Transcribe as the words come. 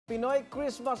Pinoy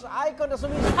Christmas icon na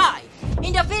sumisip. Hi!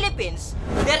 In the Philippines,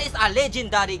 there is a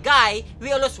legendary guy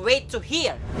we always wait to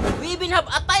hear. We even have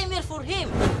a timer for him.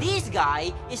 This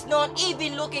guy is not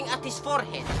even looking at his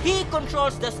forehead. He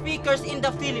controls the speakers in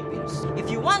the Philippines. If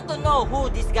you want to know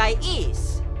who this guy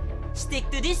is,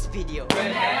 stick to this video.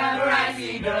 Whenever I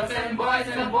see girls and boys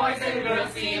and the boys and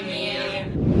girls see me.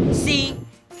 See,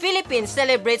 Philippines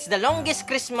celebrates the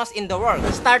longest Christmas in the world,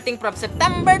 starting from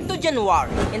September to January.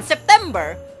 In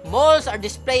September, malls are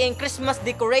displaying Christmas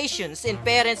decorations and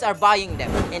parents are buying them.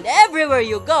 And everywhere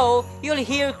you go, you'll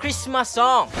hear Christmas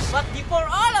songs. But before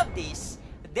all of this,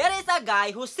 there is a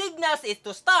guy who signals it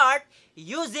to start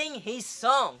using his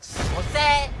songs.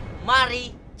 Jose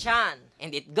Mari Chan.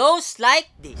 And it goes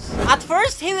like this. At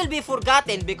first, he will be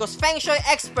forgotten because Feng Shui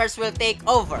experts will take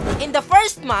over. In the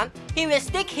first month, he will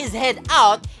stick his head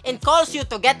out and calls you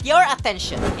to get your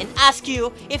attention and ask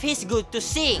you if he's good to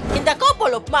sing. In the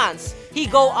couple of months, he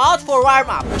go out for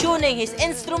warm-up, tuning his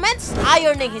instruments,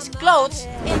 ironing his clothes,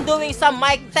 and doing some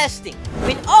mic testing.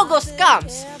 When August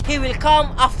comes, he will come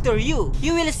after you.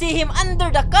 You will see him under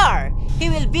the car.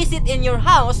 He will visit in your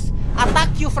house, attack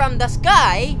you from the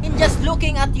sky, and just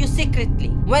looking at you secretly.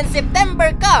 When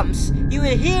September comes, you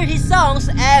will hear his songs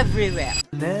everywhere.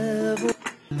 Never,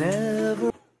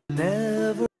 never,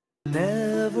 never,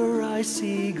 never I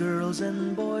see girls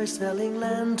and boys selling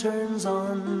lanterns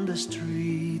on the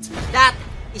streets. That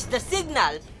is the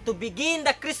signal to begin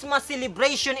the Christmas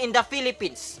celebration in the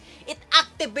Philippines. It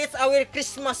activates our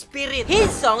Christmas spirit.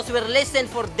 His songs were listened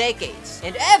for decades,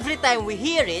 and every time we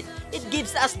hear it, it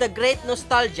gives us the great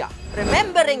nostalgia,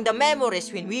 remembering the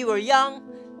memories when we were young,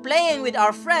 playing with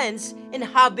our friends, and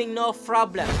having no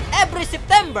problem. Every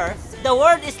September, the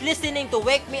world is listening to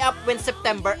Wake Me Up When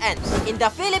September Ends. In the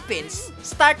Philippines,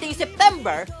 starting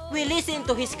September, we listen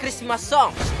to his Christmas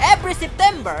songs. Every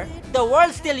September, the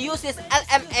world still uses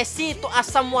LMSC to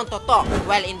ask someone to talk.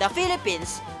 While in the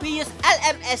Philippines, we use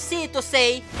LMSC to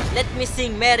say, "Let me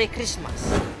sing Merry Christmas."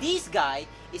 This guy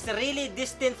is really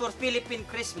destined for Philippine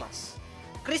Christmas.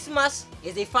 Christmas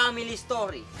is a family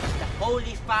story, the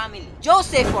Holy Family.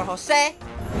 Joseph for Jose,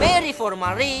 Mary for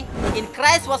Marie, and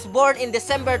Christ was born in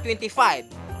December 25,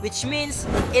 which means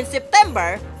in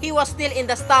September, he was still in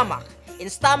the stomach. And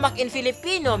stomach in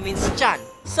Filipino means Chan.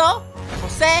 So,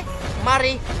 Jose,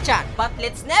 Mari, Chan. But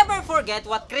let's never forget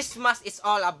what Christmas is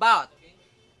all about.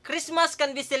 Christmas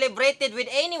can be celebrated with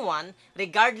anyone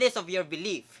regardless of your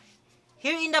belief.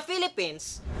 Here in the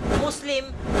Philippines,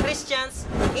 Muslim, Christians,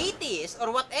 atheists,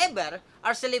 or whatever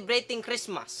are celebrating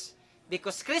Christmas.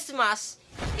 Because Christmas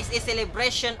is a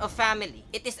celebration of family.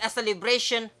 It is a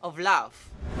celebration of love.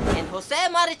 And Jose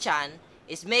Marichan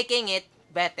is making it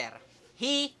better.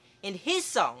 He and his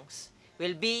songs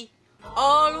will be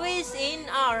always in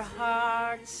our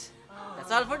hearts. That's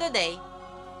all for today.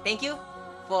 Thank you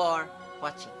for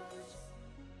watching.